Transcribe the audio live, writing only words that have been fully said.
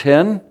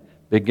10,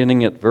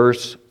 beginning at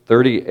verse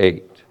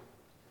 38.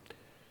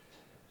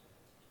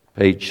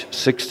 Page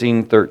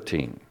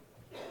 1613.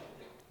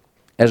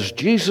 As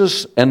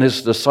Jesus and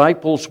his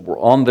disciples were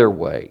on their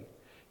way,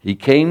 he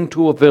came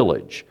to a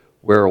village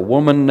where a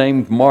woman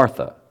named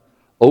Martha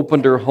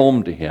opened her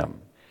home to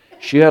him.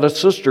 She had a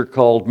sister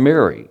called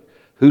Mary,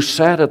 who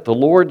sat at the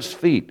Lord's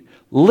feet,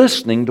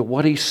 listening to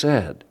what he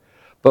said.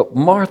 But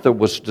Martha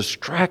was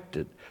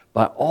distracted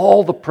by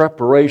all the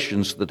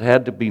preparations that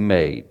had to be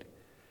made.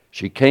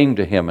 She came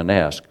to him and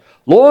asked,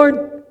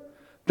 "Lord,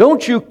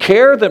 don't you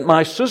care that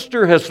my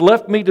sister has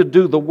left me to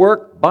do the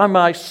work by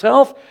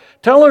myself?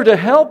 Tell her to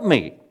help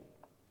me."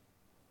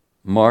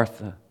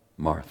 "Martha,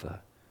 Martha,"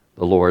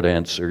 the Lord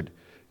answered,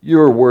 "you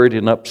are worried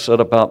and upset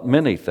about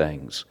many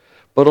things,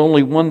 but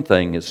only one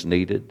thing is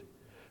needed.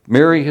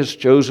 Mary has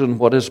chosen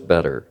what is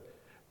better,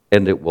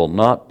 and it will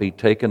not be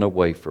taken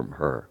away from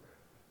her."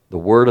 The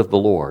word of the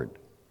Lord.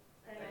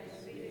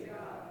 Thanks be to God.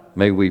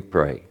 May we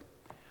pray.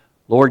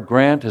 Lord,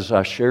 grant as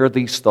I share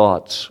these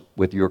thoughts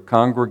with your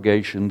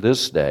congregation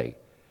this day,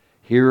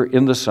 here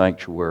in the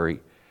sanctuary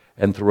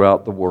and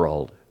throughout the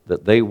world,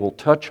 that they will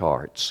touch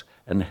hearts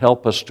and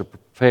help us to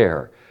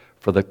prepare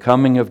for the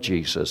coming of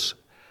Jesus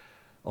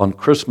on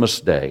Christmas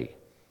Day.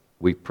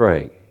 We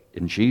pray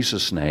in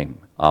Jesus' name,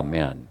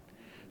 amen.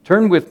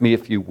 Turn with me,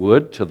 if you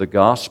would, to the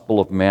Gospel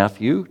of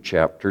Matthew,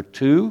 chapter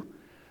 2.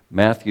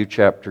 Matthew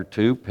chapter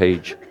 2,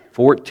 page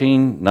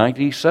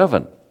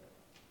 1497.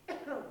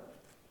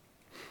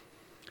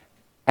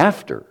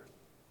 After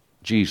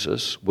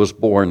Jesus was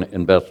born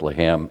in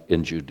Bethlehem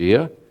in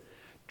Judea,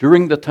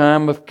 during the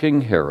time of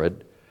King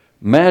Herod,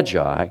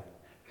 Magi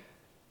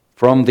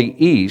from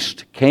the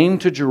east came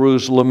to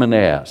Jerusalem and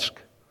asked,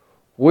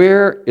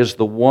 "Where is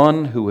the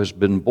one who has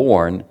been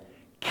born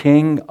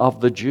King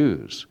of the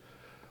Jews?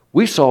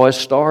 We saw his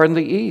star in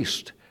the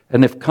east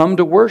and have come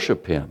to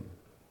worship him."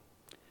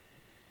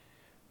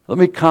 Let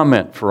me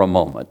comment for a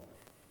moment.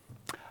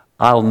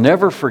 I'll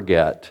never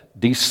forget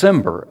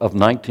December of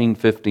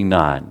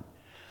 1959.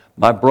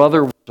 My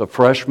brother was a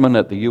freshman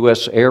at the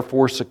U.S. Air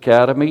Force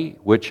Academy,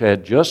 which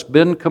had just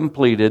been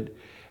completed,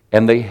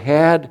 and they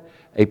had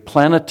a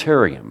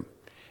planetarium.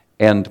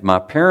 And my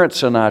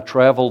parents and I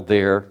traveled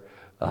there.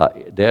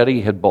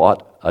 Daddy had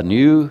bought a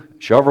new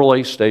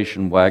Chevrolet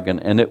station wagon,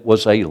 and it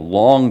was a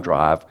long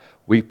drive.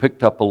 We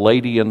picked up a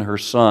lady and her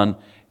son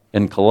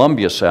in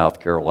Columbia, South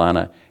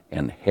Carolina,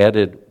 and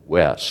headed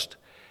west.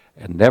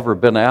 And never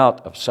been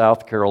out of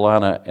South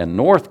Carolina and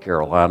North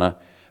Carolina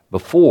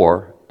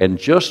before, and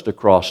just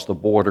across the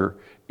border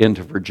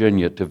into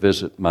Virginia to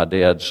visit my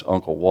dad's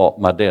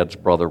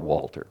brother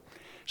Walter.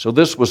 So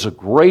this was a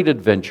great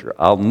adventure.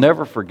 I'll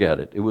never forget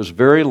it. It was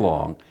very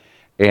long.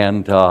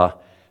 And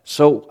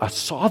so I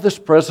saw this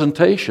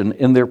presentation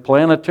in their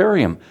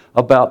planetarium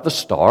about the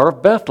Star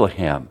of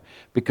Bethlehem,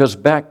 because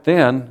back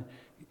then,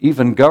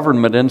 even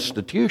government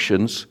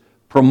institutions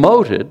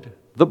promoted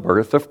the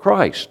birth of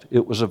Christ.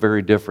 It was a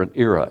very different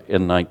era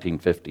in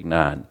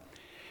 1959.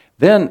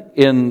 Then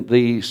in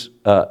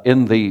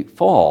the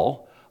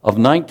fall of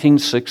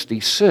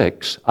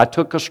 1966, I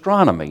took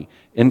astronomy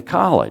in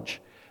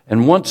college.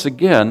 And once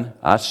again,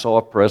 I saw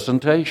a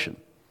presentation.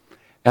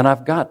 And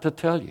I've got to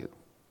tell you,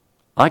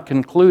 I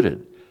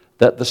concluded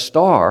that the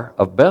Star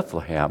of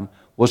Bethlehem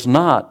was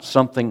not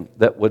something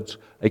that was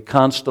a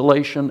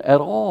constellation at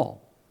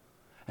all.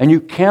 And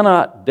you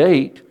cannot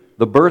date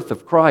the birth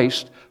of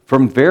Christ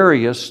from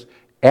various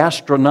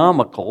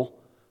astronomical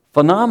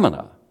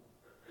phenomena.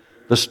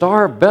 The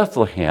Star of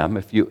Bethlehem,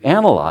 if you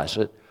analyze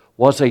it,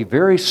 was a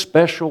very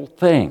special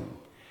thing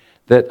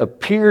that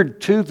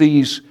appeared to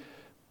these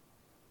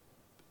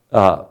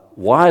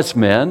wise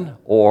men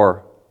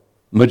or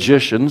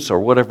magicians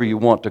or whatever you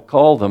want to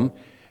call them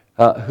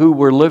who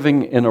were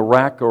living in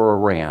Iraq or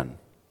Iran,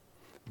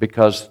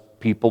 because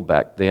people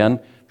back then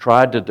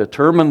tried to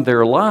determine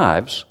their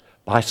lives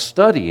by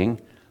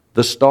studying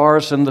the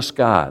stars in the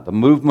sky, the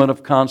movement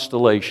of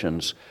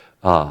constellations,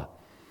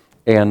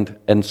 and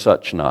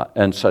such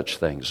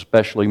things,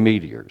 especially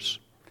meteors.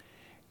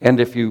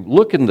 And if you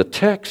look in the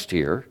text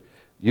here,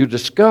 you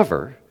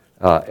discover,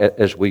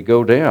 as we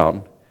go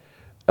down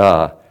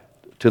to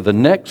the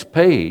next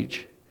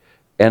page,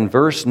 and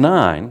verse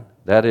 9,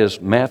 that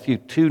is Matthew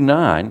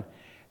 2:9,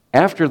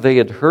 after they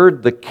had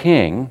heard the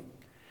king,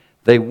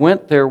 they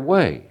went their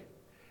way,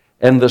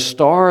 and the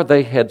star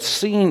they had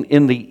seen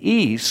in the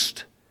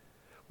east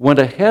went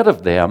ahead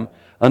of them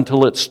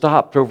until it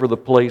stopped over the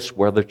place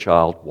where the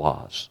child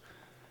was.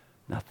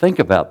 Now think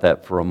about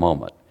that for a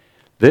moment.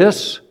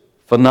 This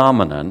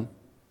phenomenon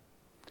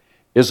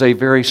is a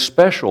very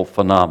special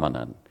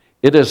phenomenon.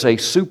 It is a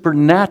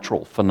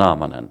supernatural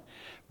phenomenon,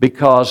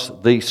 because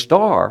the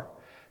star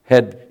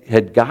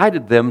had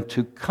guided them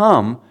to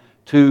come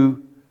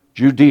to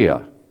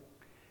Judea.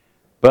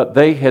 But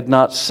they had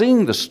not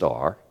seen the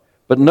star.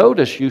 But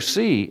notice, you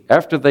see,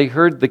 after they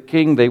heard the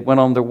king, they went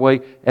on their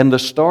way, and the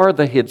star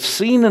they had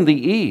seen in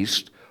the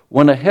east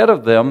went ahead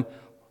of them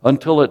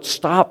until it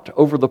stopped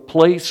over the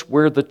place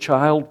where the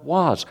child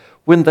was.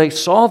 When they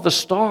saw the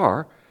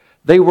star,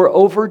 they were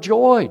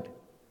overjoyed.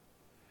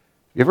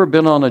 You ever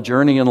been on a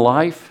journey in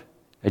life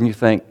and you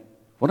think,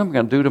 what am I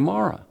going to do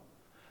tomorrow?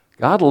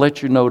 God will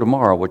let you know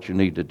tomorrow what you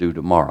need to do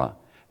tomorrow.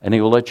 And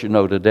He will let you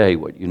know today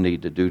what you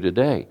need to do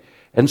today.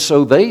 And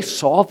so they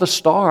saw the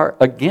star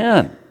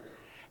again.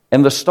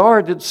 And the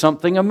star did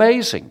something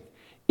amazing.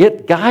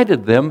 It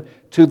guided them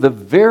to the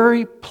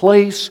very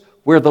place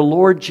where the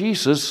Lord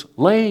Jesus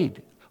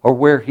laid, or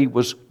where He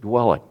was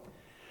dwelling.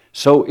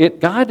 So it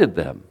guided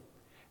them.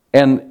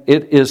 And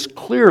it is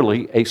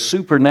clearly a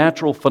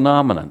supernatural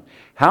phenomenon.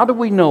 How do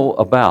we know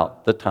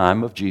about the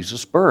time of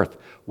Jesus' birth?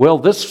 Well,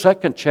 this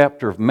second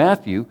chapter of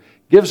Matthew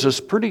gives us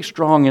pretty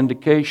strong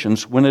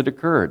indications when it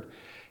occurred.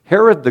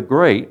 Herod the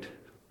Great,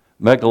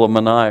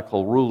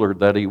 megalomaniacal ruler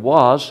that he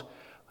was,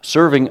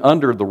 serving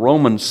under the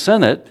Roman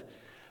Senate,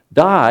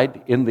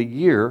 died in the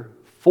year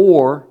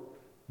 4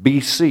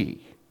 BC.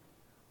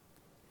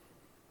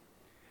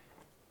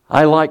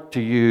 I like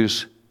to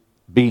use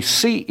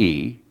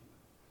BCE,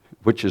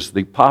 which is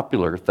the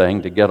popular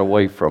thing to get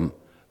away from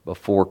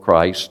before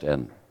Christ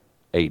and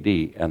AD,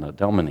 Anno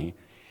Domini,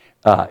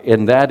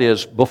 and that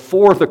is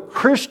before the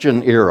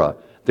Christian era.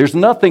 There's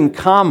nothing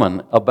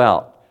common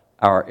about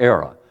our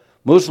era.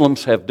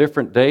 Muslims have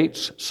different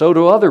dates, so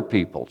do other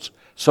peoples.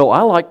 So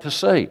I like to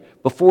say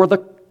before the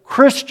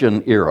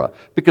Christian era,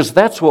 because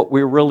that's what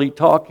we're really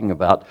talking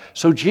about.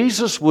 So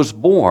Jesus was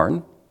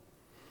born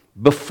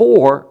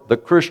before the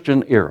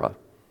Christian era.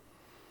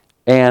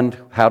 And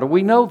how do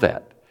we know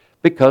that?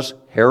 Because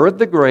Herod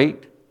the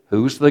Great,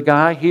 who's the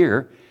guy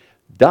here,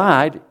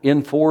 died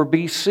in 4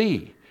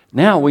 BC.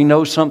 Now we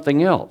know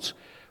something else.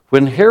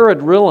 When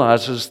Herod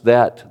realizes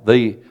that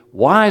the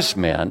wise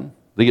men,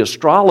 the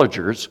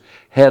astrologers,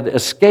 had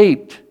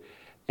escaped,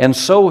 and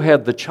so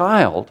had the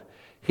child,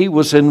 he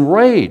was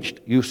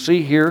enraged. You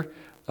see here,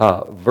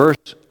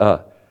 verse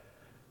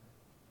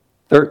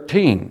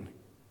 13.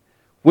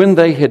 When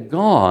they had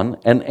gone,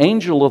 an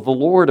angel of the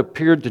Lord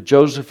appeared to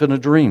Joseph in a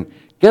dream.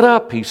 "Get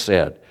up," he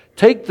said.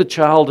 "Take the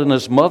child and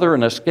his mother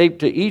and escape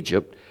to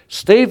Egypt.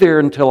 Stay there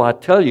until I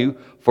tell you,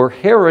 for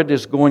Herod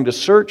is going to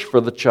search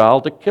for the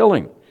child to kill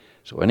him."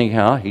 So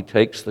anyhow, he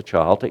takes the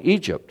child to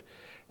Egypt.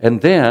 And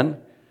then,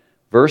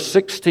 verse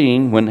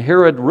 16, when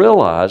Herod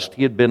realized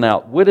he had been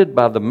outwitted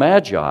by the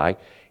Magi,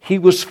 he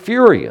was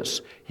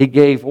furious. He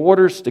gave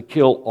orders to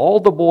kill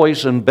all the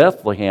boys in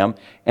Bethlehem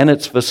and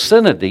its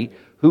vicinity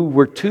who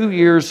were 2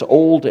 years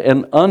old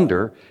and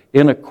under,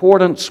 in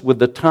accordance with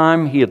the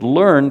time he had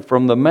learned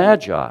from the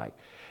Magi.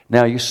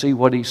 Now you see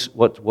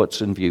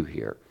what's in view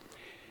here.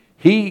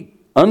 He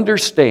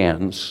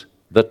understands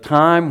the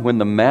time when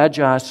the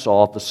Magi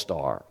saw the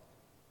star.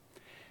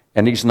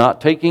 And he's not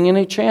taking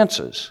any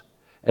chances.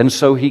 And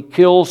so he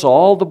kills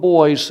all the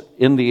boys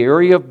in the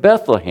area of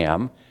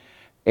Bethlehem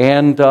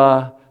and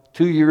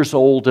 2 years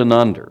old and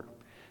under.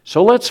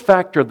 So let's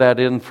factor that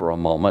in for a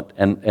moment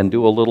and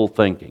do a little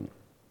thinking.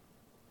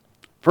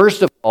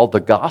 First of all,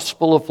 the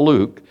Gospel of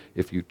Luke,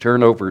 if you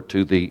turn over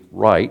to the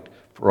right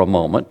for a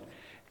moment,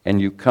 and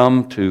you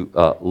come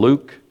to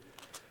Luke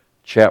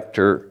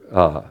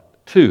chapter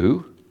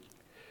 2,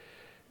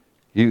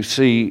 you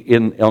see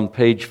on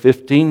page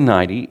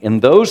 1590, in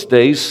those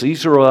days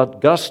Caesar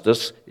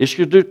Augustus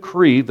issued a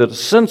decree that a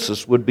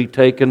census would be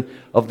taken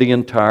of the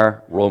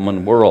entire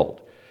Roman world.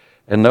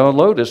 And now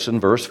notice in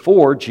verse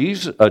 4,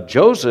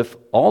 Joseph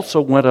also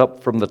went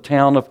up from the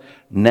town of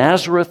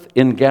Nazareth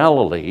in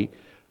Galilee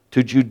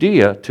to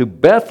Judea, to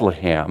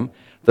Bethlehem,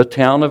 the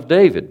town of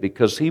David,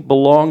 because he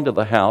belonged to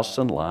the house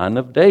and line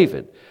of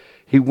David.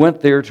 He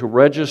went there to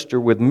register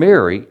with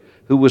Mary,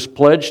 who was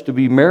pledged to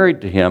be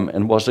married to him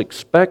and was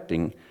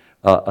expecting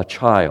a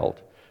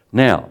child.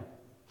 Now,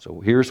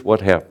 so here's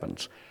what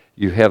happens.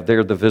 You have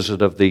there the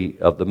visit of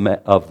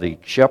the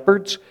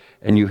shepherds,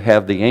 and you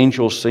have the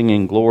angels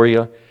singing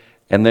Gloria,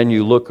 and then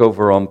you look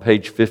over on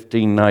page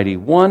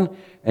 1591,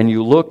 and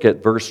you look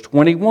at verse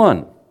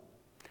 21.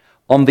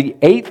 On the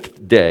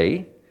 8th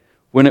day,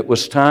 when it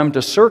was time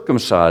to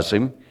circumcise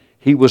him,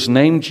 he was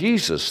named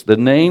Jesus, the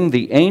name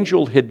the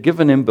angel had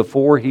given him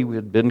before he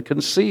had been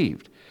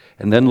conceived.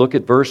 And then look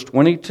at verse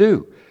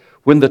 22.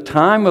 When the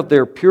time of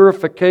their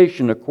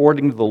purification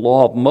according to the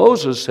law of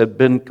Moses had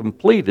been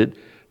completed,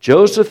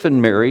 Joseph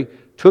and Mary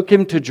took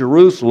him to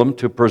Jerusalem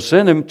to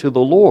present him to the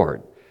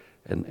Lord.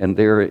 And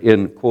they're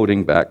in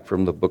quoting back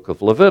from the book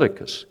of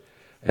Leviticus.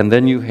 And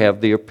then you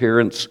have the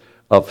appearance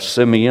of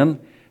Simeon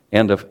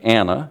and of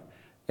Anna,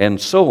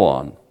 and so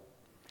on.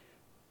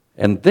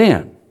 And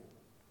then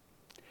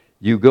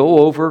you go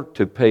over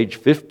to page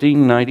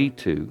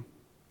 1592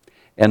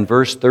 and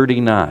verse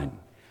 39.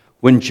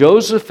 When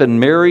Joseph and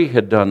Mary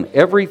had done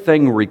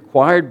everything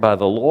required by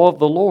the law of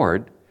the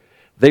Lord,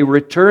 they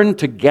returned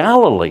to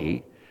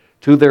Galilee,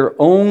 to their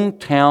own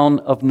town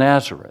of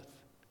Nazareth.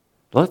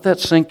 Let that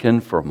sink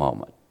in for a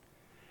moment.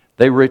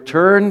 They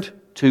returned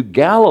to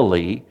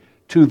Galilee,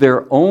 to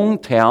their own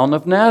town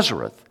of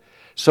Nazareth.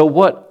 So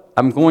what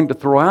I'm going to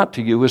throw out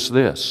to you is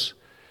this.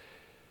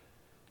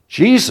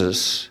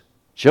 Jesus,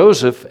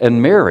 Joseph,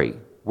 and Mary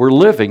were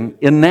living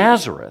in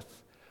Nazareth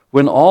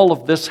when all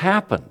of this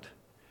happened.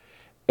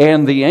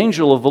 And the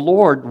angel of the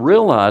Lord,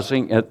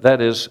 realizing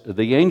that is,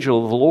 the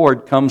angel of the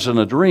Lord comes in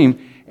a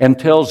dream and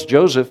tells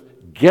Joseph,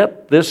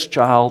 get this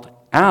child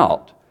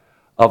out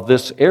of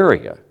this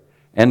area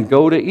and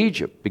go to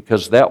Egypt,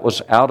 because that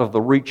was out of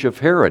the reach of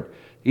Herod.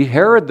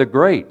 Herod the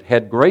Great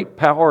had great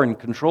power and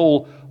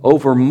control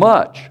over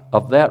much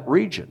of that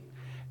region.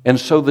 And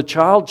so the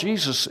child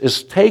Jesus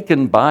is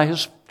taken by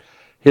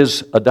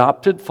his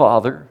adopted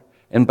father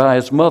and by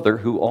his mother,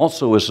 who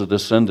also is a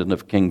descendant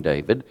of King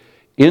David,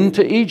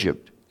 into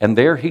Egypt. And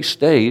there he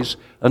stays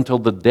until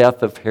the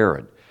death of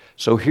Herod.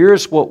 So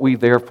here's what we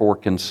therefore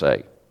can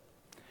say.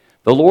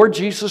 The Lord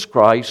Jesus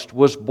Christ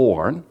was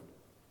born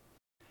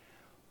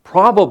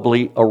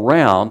probably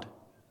around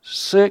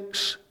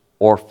 6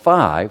 or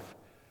 5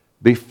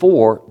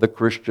 before the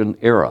Christian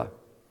era.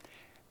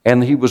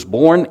 And he was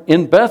born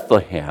in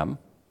Bethlehem,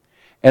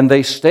 and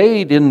they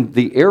stayed in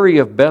the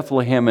area of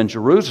Bethlehem and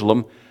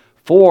Jerusalem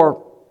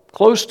for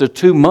close to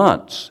 2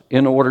 months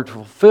in order to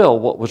fulfill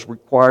what was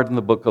required in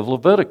the book of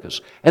Leviticus.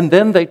 And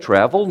then they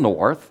traveled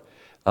north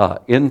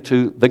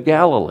into the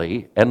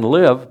Galilee and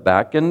lived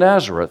back in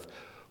Nazareth,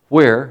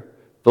 where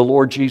the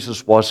Lord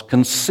Jesus was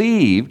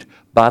conceived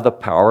by the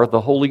power of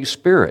the Holy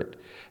Spirit.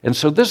 And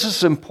so this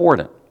is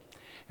important.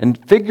 And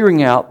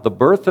figuring out the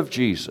birth of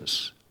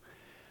Jesus,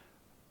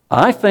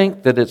 I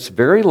think that it's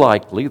very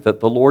likely that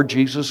the Lord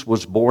Jesus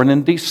was born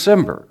in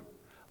December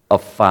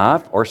of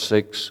 5 or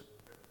 6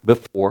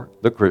 before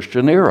the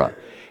Christian era.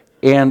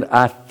 And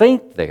I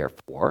think,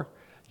 therefore,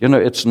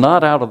 it's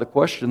not out of the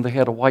question they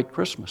had a white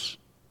Christmas.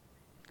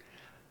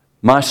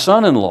 My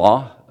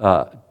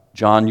son-in-law,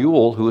 John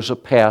Ewell, who is a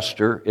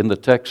pastor in the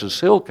Texas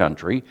Hill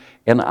Country,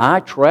 and I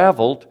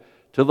traveled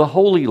to the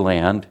Holy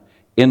Land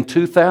in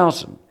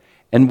 2000,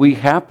 and we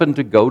happened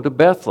to go to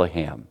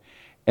Bethlehem,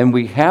 and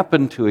we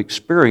happened to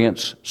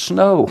experience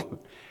snow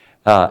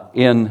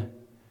in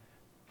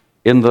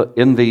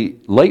the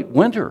late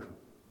winter.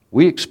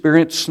 We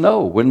experienced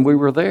snow when we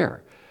were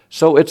there.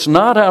 So it's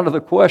not out of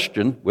the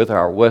question with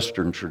our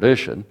Western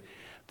tradition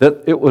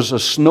that it was a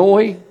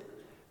snowy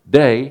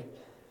day.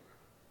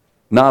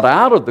 Not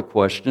out of the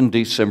question,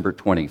 December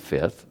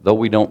 25th, though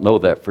we don't know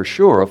that for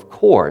sure, of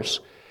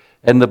course.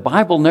 And the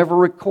Bible never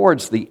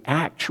records the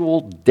actual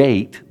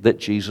date that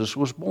Jesus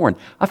was born.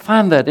 I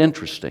find that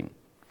interesting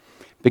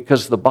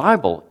because the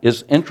Bible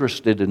is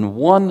interested in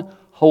one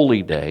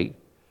holy day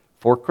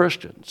for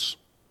Christians.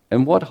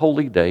 And what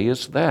holy day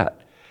is that?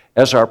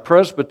 As our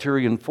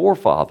Presbyterian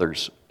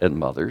forefathers and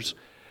mothers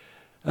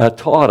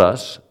taught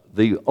us,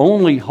 the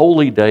only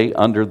holy day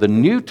under the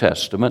New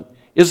Testament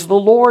is the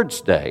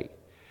Lord's Day.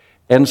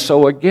 And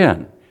so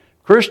again,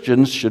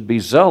 Christians should be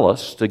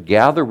zealous to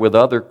gather with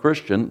other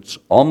Christians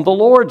on the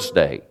Lord's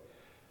Day.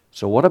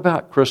 So what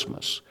about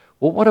Christmas?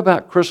 Well, what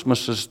about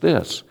Christmas is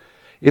this.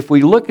 If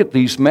we look at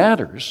these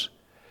matters,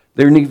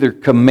 they're neither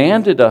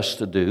commanded us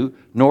to do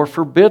nor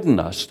forbidden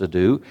us to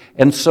do.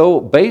 And so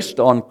based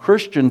on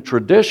Christian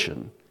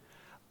tradition,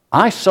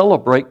 I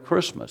celebrate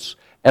Christmas.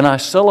 And I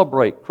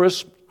celebrate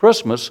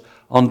Christmas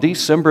on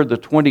December the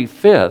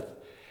 25th,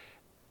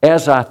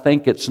 as I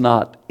think it's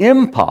not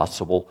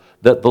impossible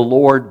that the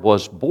Lord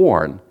was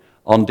born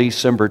on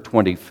December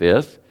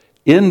 25th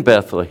in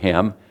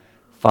Bethlehem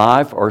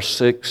 5 or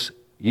 6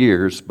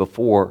 years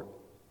before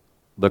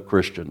the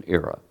Christian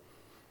era.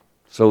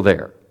 So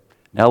there.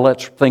 Now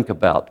let's think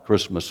about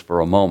Christmas for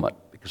a moment,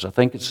 because I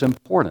think it's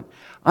important.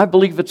 I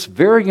believe it's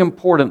very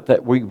important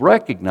that we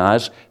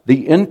recognize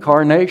the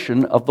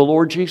incarnation of the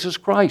Lord Jesus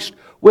Christ.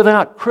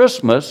 Without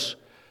Christmas,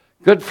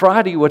 Good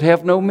Friday would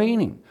have no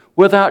meaning.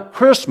 Without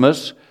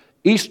Christmas,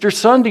 Easter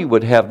Sunday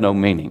would have no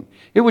meaning.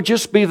 It would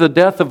just be the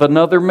death of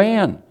another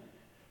man,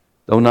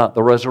 though not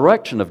the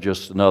resurrection of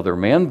just another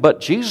man.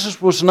 But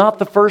Jesus was not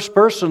the first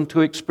person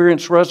to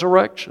experience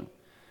resurrection.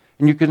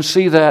 And you can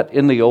see that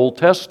in the Old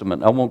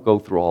Testament. I won't go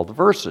through all the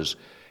verses.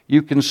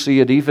 You can see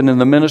it even in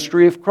the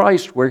ministry of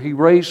Christ, where he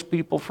raised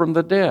people from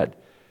the dead.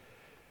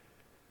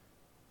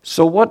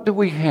 So what do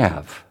we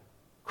have?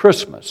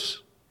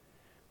 Christmas.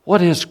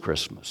 What is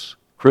Christmas?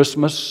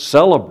 Christmas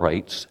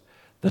celebrates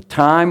the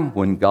time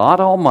when God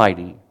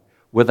Almighty,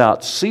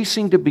 without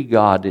ceasing to be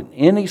God in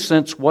any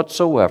sense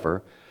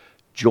whatsoever,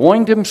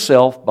 joined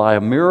himself by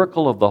a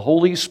miracle of the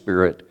Holy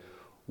Spirit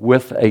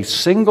with a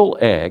single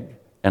egg,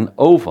 an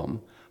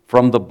ovum,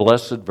 from the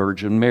Blessed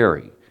Virgin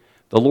Mary.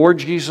 The Lord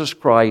Jesus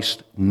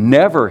Christ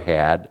never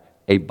had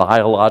a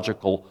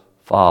biological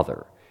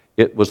father.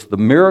 It was the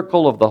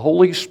miracle of the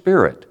Holy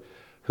Spirit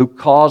who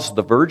caused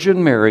the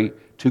Virgin Mary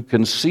to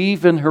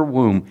conceive in her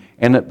womb.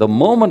 And at the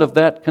moment of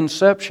that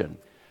conception,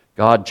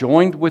 God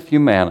joined with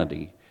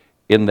humanity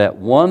in that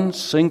one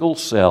single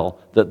cell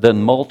that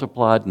then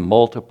multiplied and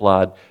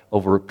multiplied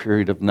over a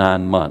period of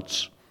 9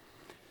 months.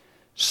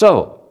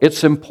 So,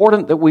 it's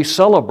important that we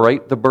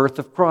celebrate the birth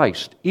of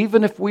Christ,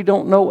 even if we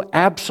don't know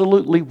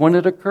absolutely when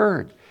it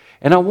occurred.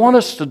 And I want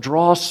us to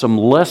draw some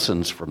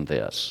lessons from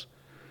this.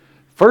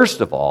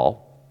 First of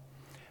all,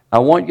 I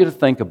want you to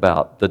think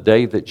about the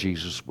day that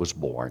Jesus was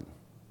born,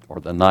 or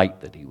the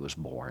night that he was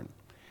born.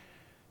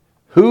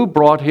 Who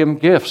brought him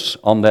gifts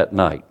on that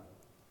night?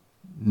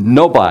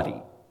 Nobody.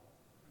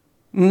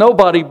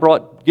 Nobody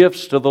brought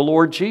gifts to the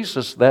Lord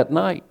Jesus that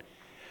night.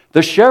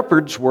 The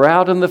shepherds were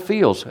out in the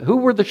fields. Who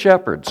were the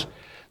shepherds?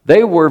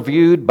 They were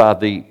viewed by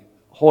the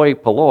hoi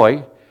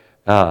polloi,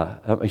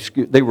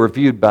 they were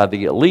viewed by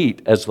the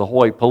elite as the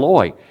hoi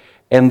polloi,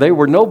 and they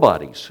were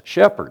nobodies,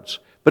 shepherds.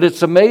 But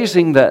it's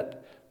amazing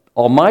that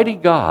Almighty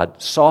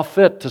God saw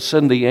fit to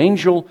send the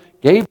angel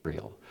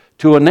Gabriel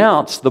to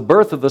announce the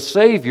birth of the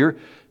Savior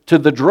to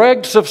the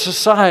dregs of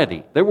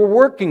society. They were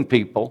working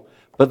people,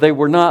 but they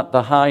were not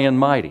the high and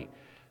mighty.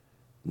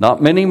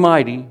 Not many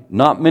mighty,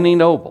 not many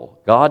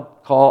noble. God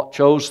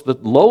chose the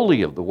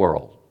lowly of the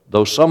world,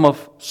 though some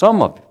of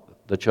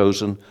the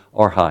chosen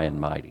are high and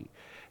mighty.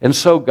 And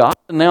so God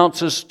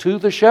announces to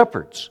the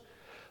shepherds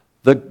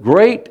the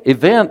great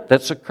event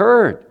that's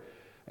occurred.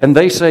 And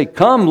they say,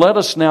 "Come, let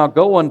us now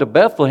go unto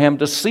Bethlehem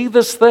to see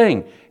this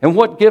thing." And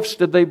what gifts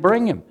did they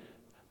bring him?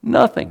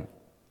 Nothing.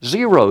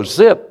 Zero,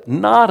 zip,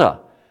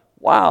 nada.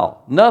 Wow,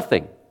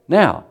 nothing.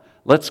 Now,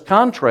 let's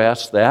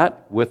contrast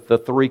that with the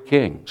three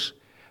kings,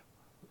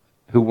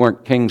 who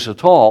weren't kings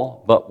at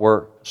all, but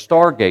were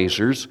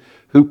stargazers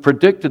who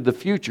predicted the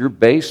future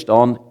based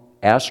on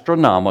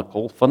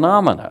astronomical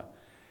phenomena.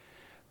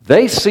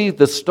 They see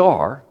the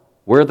star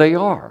where they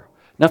are.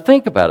 Now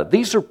think about it.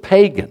 These are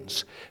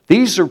pagans.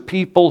 These are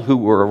people who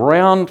were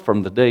around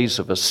from the days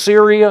of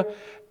Assyria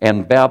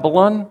and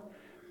Babylon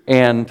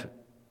and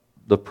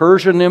the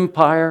Persian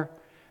Empire,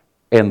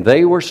 and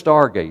they were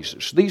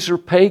stargazers. These are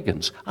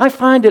pagans. I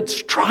find it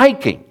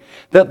striking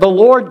that the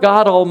Lord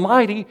God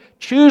Almighty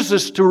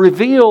chooses to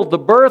reveal the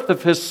birth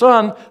of His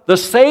Son, the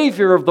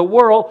Savior of the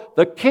world,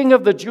 the King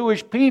of the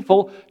Jewish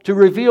people, to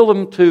reveal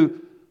Him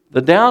to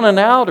the down and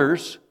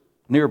outers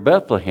near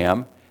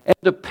Bethlehem and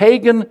to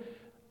pagan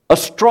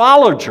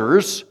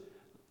astrologers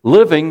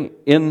living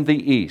in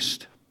the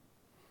East.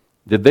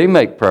 Did they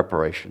make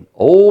preparation?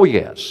 Oh,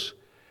 yes.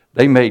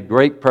 They made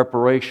great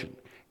preparation.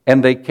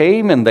 And they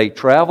came and they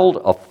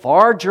traveled a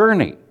far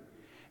journey.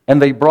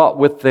 And they brought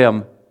with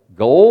them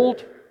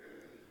gold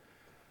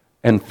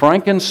and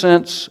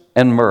frankincense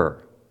and myrrh.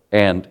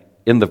 And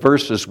in the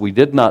verses we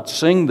did not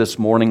sing this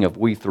morning of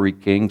We Three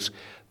Kings,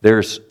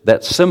 there's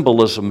that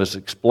symbolism is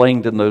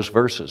explained in those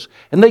verses.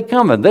 And they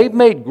come and they've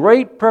made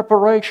great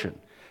preparation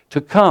to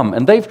come.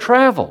 And they've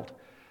traveled.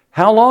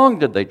 How long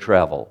did they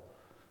travel?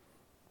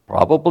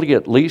 Probably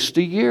at least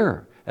a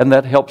year. And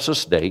that helps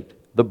us date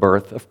the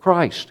birth of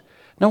Christ.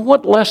 Now,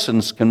 what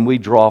lessons can we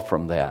draw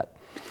from that?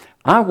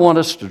 I want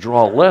us to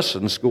draw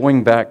lessons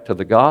going back to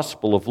the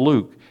Gospel of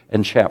Luke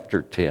in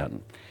chapter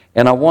 10.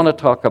 And I want to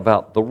talk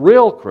about the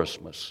real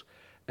Christmas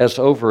as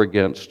over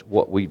against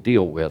what we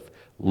deal with.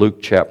 Luke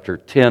chapter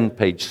 10,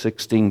 page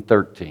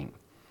 1613.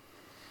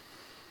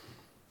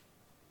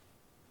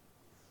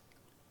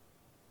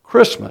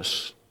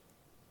 Christmas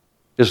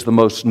is the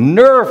most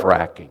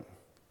nerve-wracking,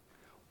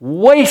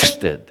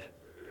 wasted,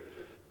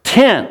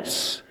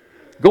 tense,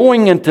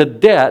 going into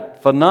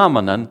debt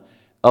phenomenon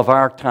of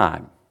our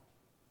time.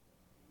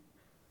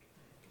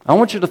 I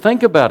want you to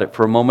think about it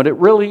for a moment. It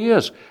really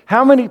is.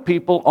 How many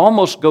people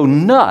almost go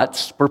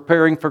nuts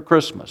preparing for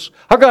Christmas?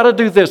 I got to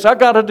do this, I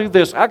got to do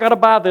this, I got to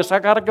buy this, I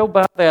got to go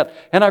buy that,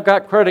 and I've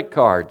got credit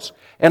cards.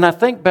 And I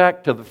think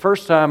back to the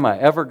first time I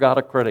ever got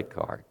a credit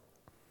card.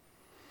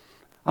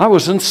 I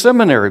was in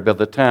seminary by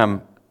the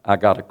time I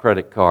got a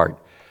credit card.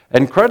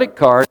 And credit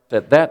cards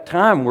at that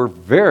time were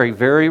very,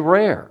 very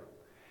rare.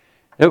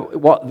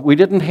 We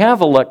didn't have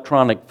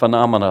electronic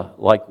phenomena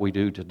like we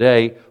do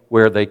today,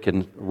 where they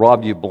can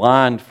rob you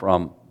blind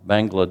from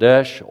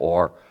Bangladesh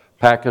or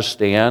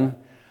Pakistan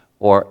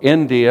or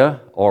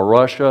India or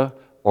Russia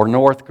or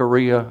North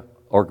Korea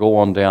or go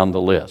on down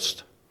the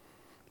list.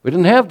 We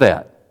didn't have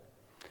that.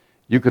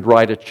 You could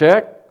write a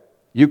check,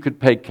 you could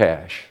pay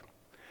cash.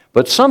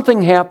 But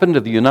something happened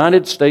to the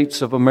United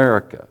States of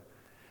America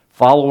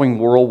following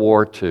World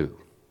War II.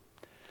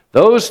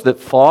 Those that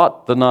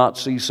fought the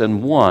Nazis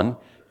and won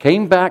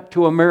came back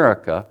to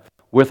America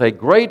with a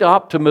great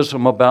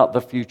optimism about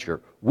the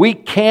future. We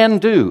can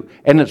do.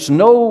 And it's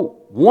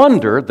no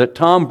wonder that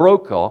Tom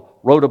Brokaw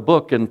wrote a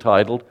book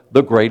entitled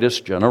The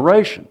Greatest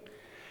Generation.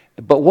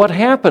 But what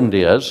happened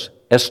is,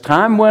 as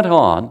time went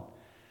on,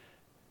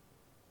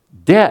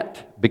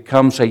 debt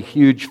becomes a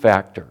huge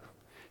factor.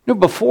 You know,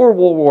 before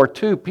World War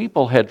II,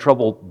 people had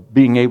trouble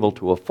being able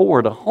to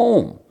afford a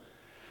home.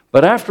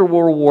 But after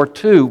World War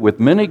II, with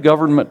many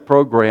government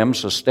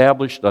programs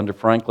established under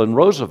Franklin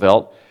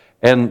Roosevelt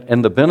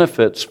and the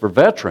benefits for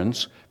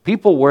veterans,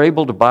 people were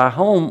able to buy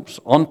homes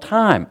on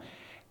time.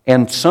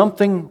 And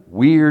something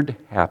weird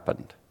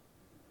happened.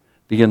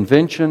 The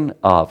invention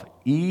of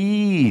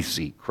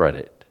easy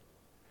credit.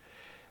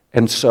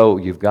 And so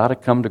you've got to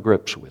come to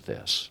grips with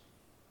this.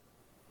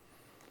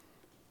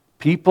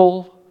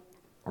 People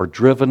are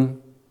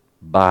driven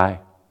by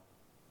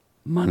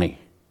money.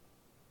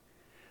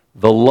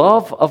 The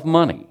love of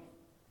money,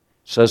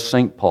 says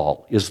St.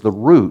 Paul, is the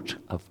root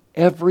of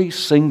every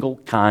single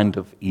kind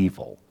of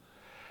evil.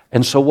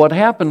 And so what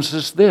happens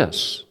is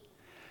this.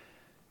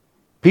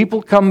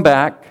 People come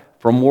back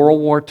from World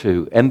War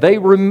II and they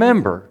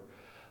remember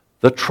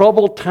the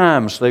troubled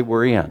times they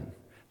were in.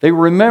 They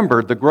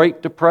remembered the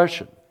Great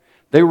Depression.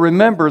 They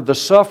remembered the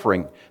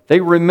suffering.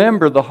 They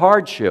remember the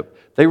hardship.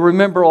 They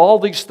remember all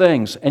these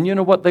things. And you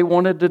know what they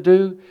wanted to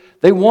do?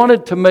 They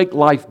wanted to make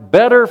life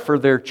better for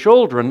their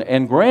children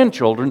and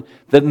grandchildren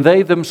than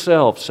they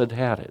themselves had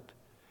had it.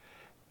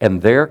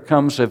 And there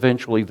comes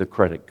eventually the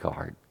credit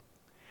card.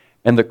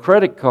 And the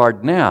credit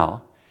card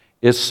now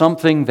is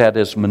something that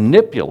is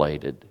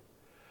manipulated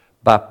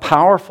by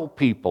powerful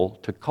people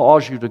to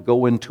cause you to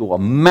go into a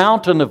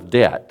mountain of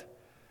debt.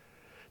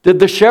 Did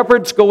the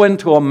shepherds go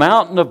into a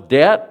mountain of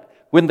debt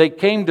when they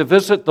came to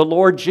visit the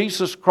Lord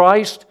Jesus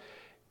Christ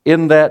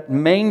in that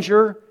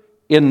manger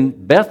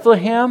in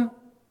Bethlehem?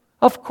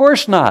 Of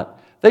course not.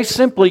 They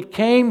simply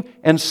came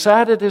and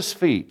sat at His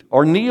feet,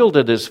 or kneeled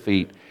at His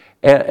feet,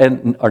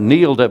 or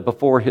kneeled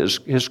before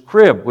his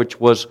crib, which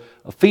was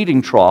a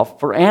feeding trough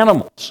for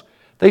animals.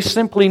 They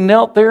simply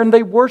knelt there and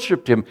they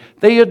worshiped Him.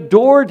 They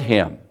adored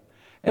Him.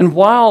 And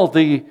while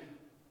the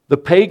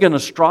pagan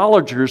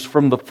astrologers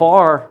from the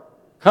far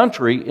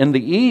country in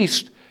the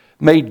east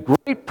made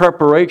great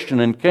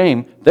preparation and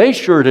came, they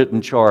sure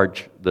didn't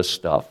charge this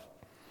stuff.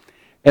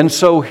 And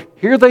so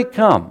here they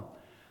come,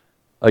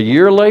 a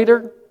year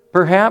later,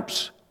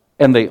 perhaps,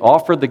 and they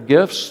offer the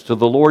gifts to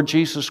the Lord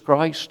Jesus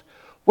Christ.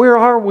 Where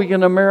are we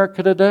in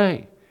America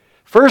today?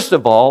 First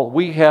of all,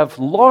 we have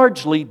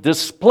largely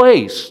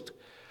displaced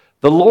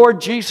the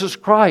Lord Jesus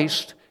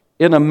Christ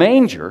in a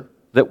manger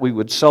that we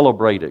would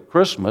celebrate at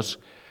Christmas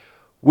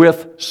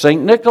with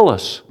St.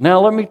 Nicholas. Now,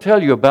 let me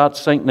tell you about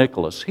St.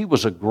 Nicholas. He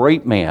was a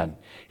great man.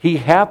 He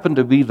happened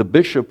to be the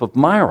Bishop of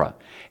Myra.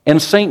 And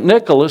St.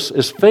 Nicholas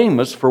is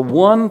famous for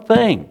one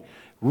thing.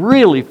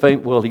 Really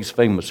famous. Well, he's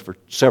famous for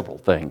several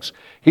things.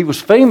 He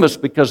was famous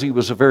because he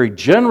was a very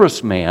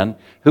generous man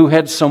who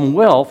had some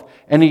wealth,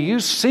 and he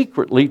used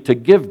secretly to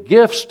give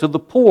gifts to the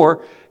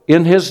poor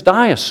in his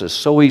diocese.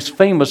 So he's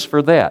famous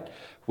for that.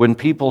 When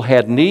people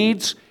had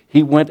needs,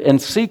 he went and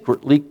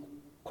secretly,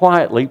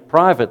 quietly,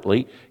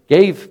 privately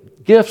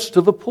gave gifts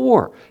to the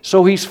poor.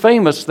 So he's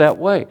famous that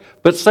way.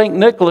 But St.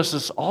 Nicholas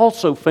is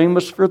also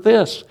famous for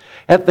this.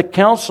 At the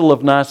Council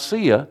of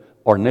Nicaea,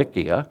 or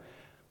Nicaea,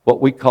 what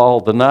we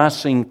call the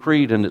Nicene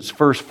Creed in its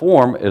first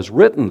form is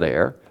written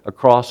there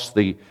across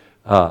the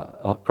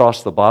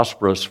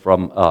Bosporus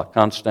from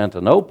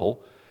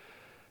Constantinople.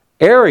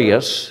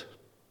 Arius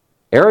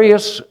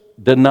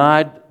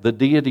denied the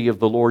deity of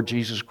the Lord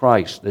Jesus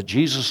Christ, that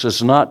Jesus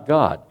is not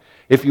God.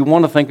 If you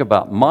want to think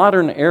about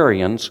modern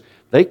Arians,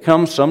 they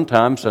come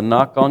sometimes and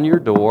knock on your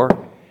door,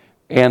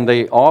 and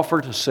they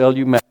offer to sell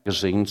you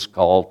magazines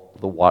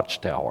called The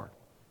Watchtower.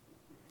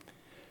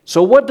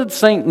 So what did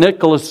St.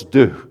 Nicholas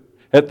do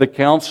at the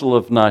Council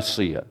of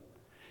Nicaea?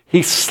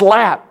 He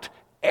slapped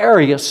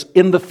Arius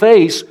in the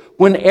face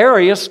when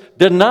Arius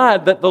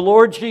denied that the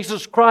Lord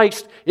Jesus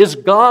Christ is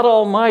God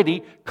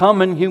Almighty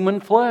come in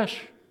human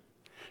flesh.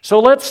 So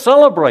let's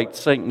celebrate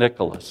St.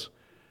 Nicholas.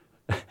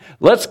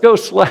 Let's go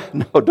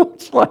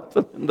don't slap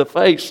them in the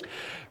face,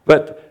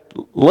 but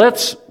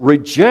let's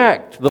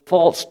reject the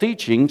false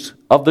teachings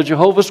of the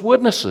Jehovah's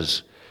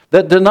Witnesses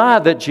that deny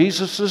that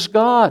Jesus is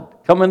God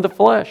come in the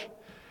flesh.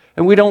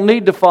 And we don't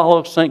need to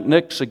follow St.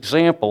 Nick's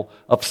example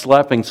of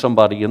slapping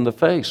somebody in the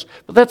face.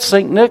 But that's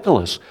St.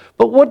 Nicholas.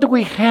 But what do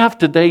we have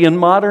today in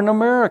modern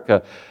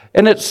America?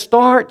 And it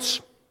starts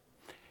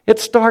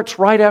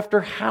right after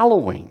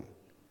Halloween.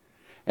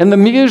 And the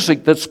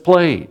music that's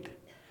played.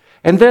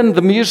 And then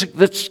the music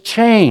that's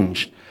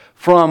changed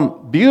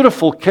from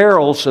beautiful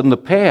carols in the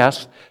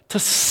past to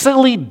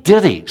silly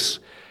ditties.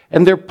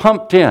 And they're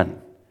pumped in.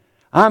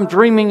 I'm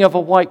dreaming of a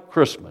white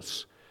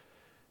Christmas.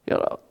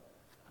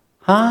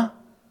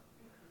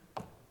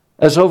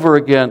 As over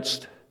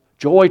against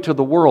Joy to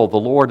the World, the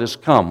Lord has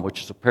come,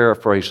 which is a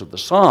paraphrase of the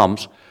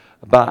Psalms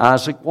by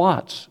Isaac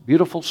Watts.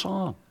 Beautiful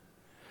song.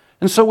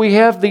 And so we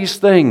have these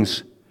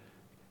things,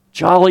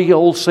 jolly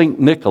old St.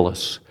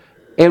 Nicholas,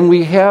 and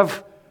we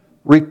have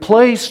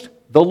replaced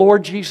the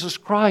Lord Jesus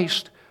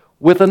Christ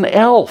with an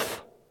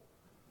elf.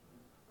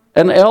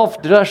 An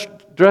elf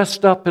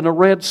dressed up in a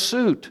red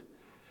suit,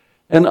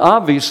 and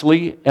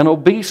obviously an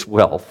obese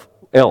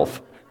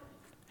elf.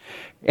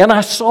 And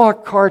I saw a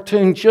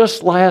cartoon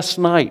just last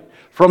night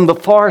from the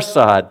Far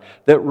Side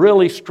that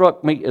really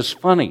struck me as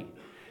funny.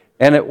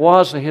 And it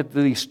was, they had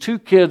these two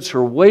kids who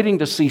were waiting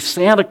to see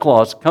Santa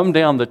Claus come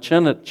down the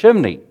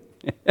chimney.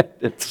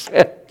 It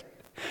said,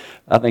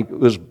 I think it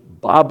was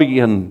Bobby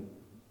and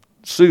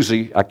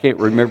Susie, I can't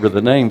remember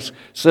the names,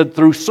 said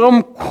through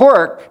some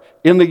quirk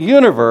in the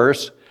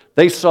universe,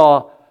 they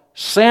saw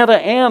Santa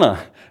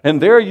Anna.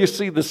 And there you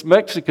see this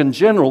Mexican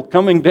general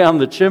coming down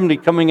the chimney,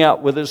 coming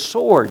out with his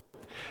sword.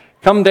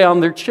 Come down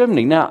their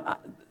chimney. Now,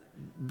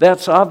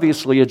 that's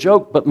obviously a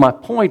joke, but my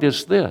point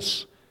is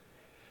this.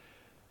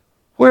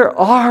 Where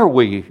are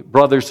we,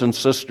 brothers and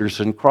sisters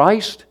in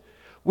Christ?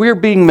 We're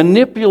being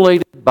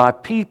manipulated by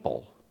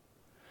people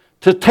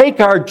to take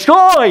our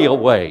joy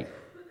away.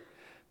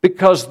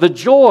 Because the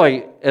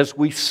joy, as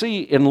we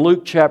see in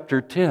Luke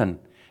chapter 10,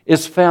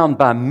 is found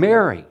by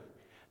Mary,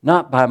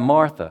 not by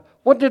Martha.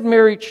 What did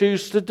Mary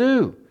choose to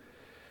do?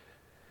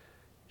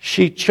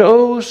 She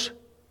chose,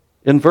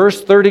 in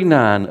verse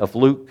 39 of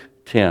Luke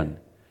 10,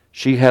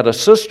 she had a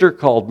sister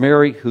called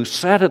Mary who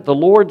sat at the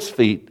Lord's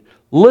feet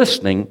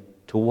listening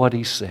to what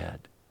he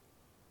said.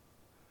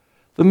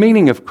 The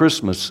meaning of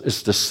Christmas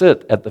is to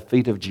sit at the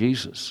feet of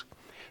Jesus.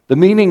 The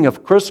meaning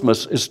of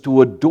Christmas is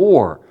to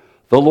adore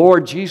the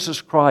Lord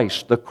Jesus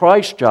Christ, the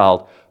Christ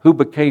child who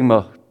became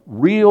a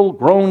real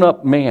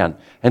grown-up man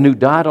and who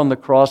died on the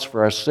cross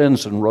for our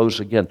sins and rose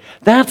again.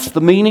 That's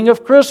the meaning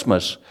of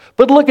Christmas.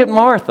 But look at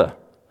Martha.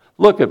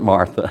 Look at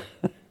Martha.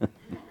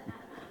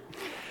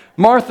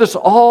 Martha's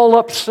all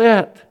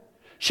upset.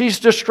 She's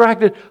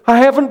distracted. I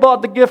haven't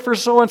bought the gift for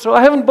so-and-so.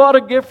 I haven't bought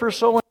a gift for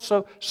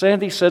so-and-so.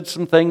 Sandy said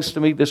some things to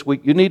me this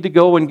week. You need to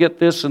go and get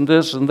this and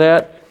this and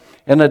that.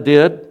 And I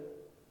did.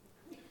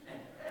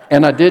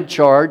 And I did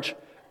charge.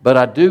 But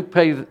I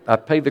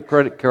pay the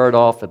credit card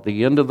off at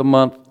the end of the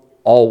month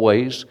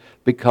always,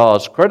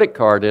 because credit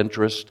card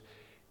interest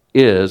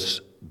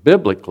is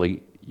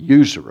biblically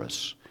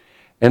usurious.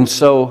 And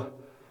so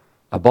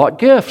I bought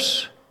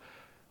gifts.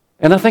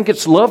 And I think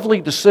it's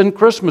lovely to send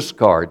Christmas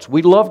cards.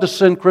 We love to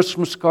send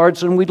Christmas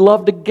cards, and we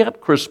love to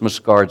get Christmas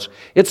cards.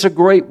 It's a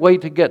great way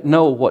to get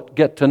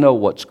to know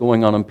what's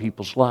going on in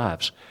people's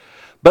lives.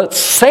 But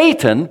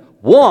Satan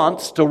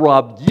wants to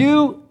rob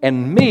you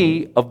and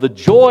me of the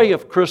joy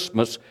of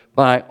Christmas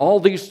by all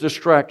these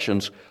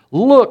distractions.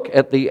 Look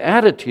at the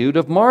attitude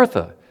of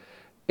Martha.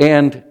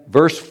 And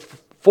verse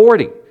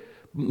 40,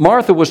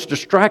 Martha was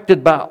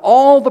distracted by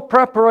all the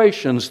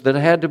preparations that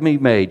had to be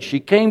made. She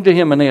came to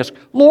him and asked,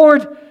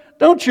 Lord,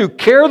 don't you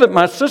care that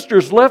my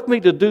sister's left me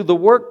to do the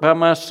work by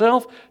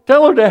myself?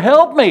 Tell her to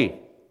help me.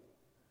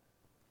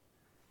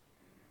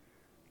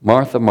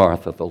 Martha,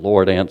 Martha, the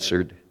Lord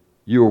answered,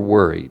 you're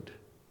worried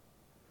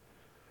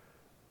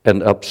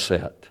and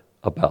upset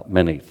about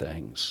many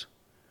things,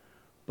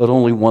 but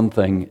only one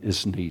thing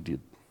is needed.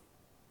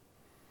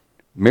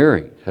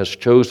 Mary has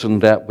chosen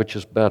that which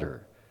is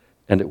better,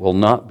 and it will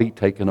not be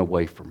taken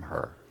away from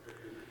her.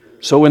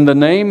 So in the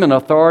name and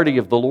authority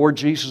of the Lord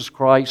Jesus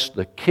Christ,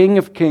 the King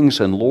of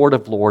Kings and Lord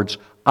of Lords,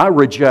 I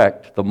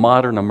reject the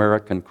modern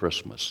American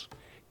Christmas.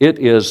 It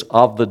is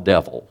of the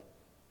devil.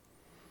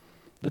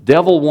 The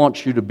devil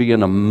wants you to be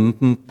in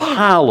a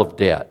pile of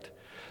debt.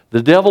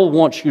 The devil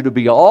wants you to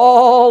be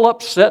all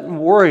upset and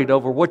worried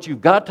over what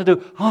you've got to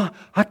do. Oh,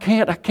 I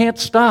can't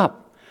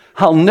stop.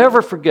 I'll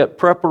never forget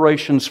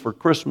preparations for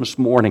Christmas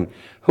morning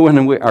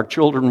when our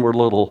children were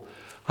little.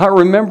 I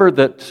remember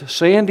that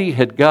Sandy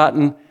had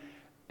gotten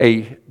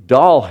a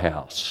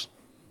dollhouse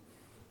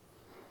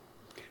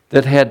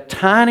that had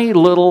tiny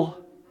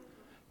little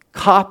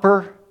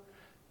copper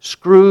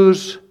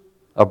screws,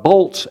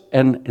 bolts,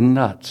 and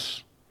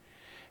nuts.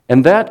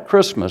 And that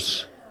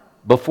Christmas,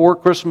 before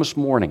Christmas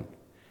morning,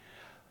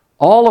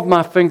 all of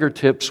my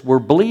fingertips were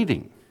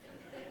bleeding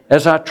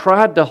as I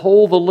tried to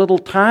hold the little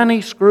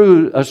tiny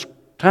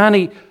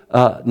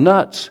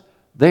nuts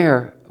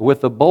there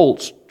with the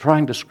bolts,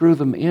 trying to screw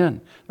them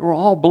in. They were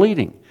all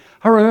bleeding.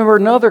 I remember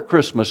another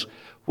Christmas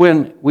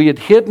when we had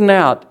hidden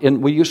out,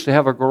 and we used to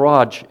have a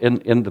garage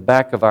in the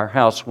back of our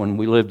house when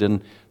we lived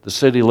in the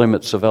city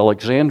limits of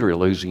Alexandria,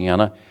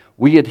 Louisiana.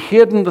 We had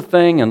hidden the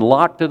thing and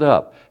locked it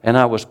up, and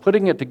I was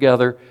putting it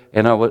together,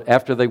 and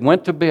after they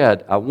went to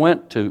bed, I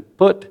went to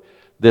put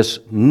this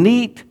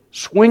neat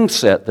swing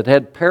set that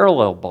had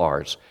parallel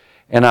bars.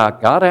 And I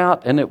got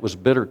out, and it was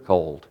bitter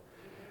cold.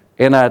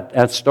 And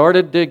I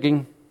started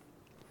digging,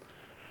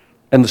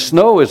 and the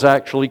snow is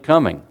actually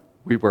coming.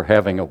 We were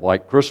having a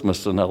white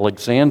Christmas in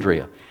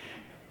Alexandria.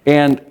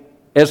 And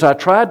as I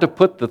tried to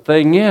put the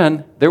thing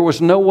in, there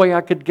was no way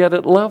I could get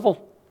it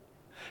level.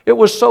 It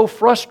was so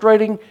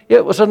frustrating,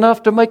 it was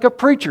enough to make a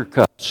preacher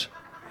cuss.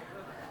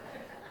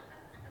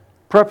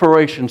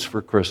 Preparations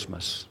for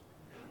Christmas.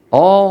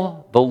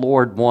 All the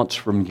Lord wants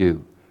from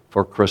you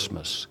for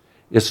Christmas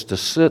is to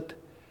sit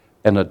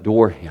and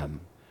adore Him.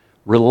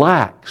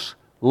 Relax.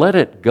 Let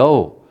it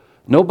go.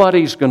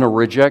 Nobody's going to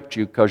reject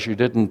you because you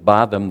didn't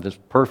buy them this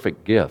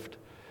perfect gift.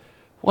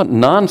 What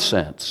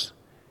nonsense.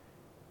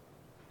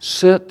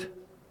 Sit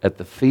at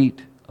the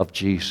feet of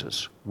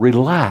Jesus.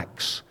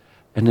 Relax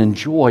and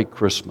enjoy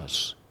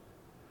Christmas,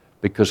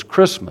 because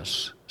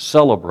Christmas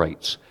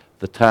celebrates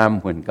the time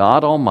when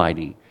God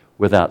Almighty,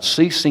 without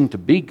ceasing to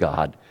be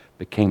God,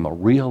 became a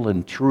real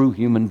and true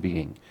human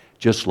being,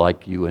 just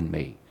like you and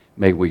me.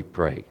 May we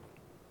pray.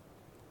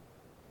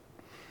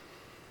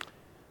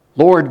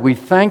 Lord, we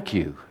thank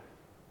you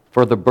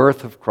for the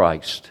birth of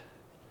Christ.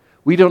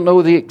 We don't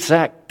know the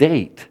exact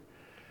date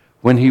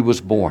when He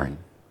was born,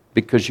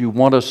 because you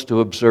want us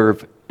to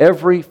observe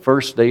every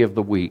first day of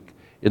the week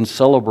in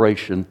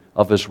celebration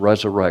of His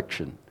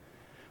resurrection.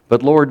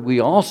 But Lord, we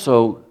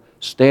also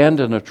stand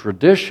in a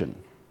tradition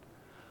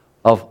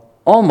of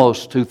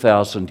almost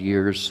 2,000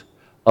 years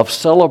of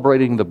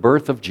celebrating the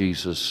birth of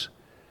Jesus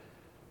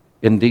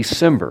in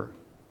December.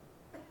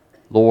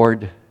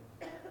 Lord,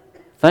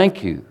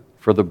 thank you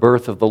for the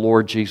birth of the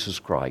Lord Jesus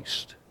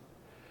Christ.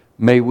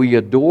 May we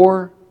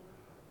adore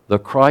the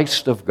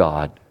Christ of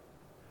God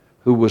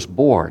who was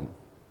born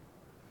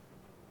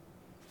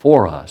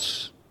for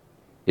us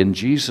In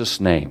Jesus'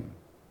 name,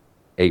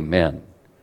 amen.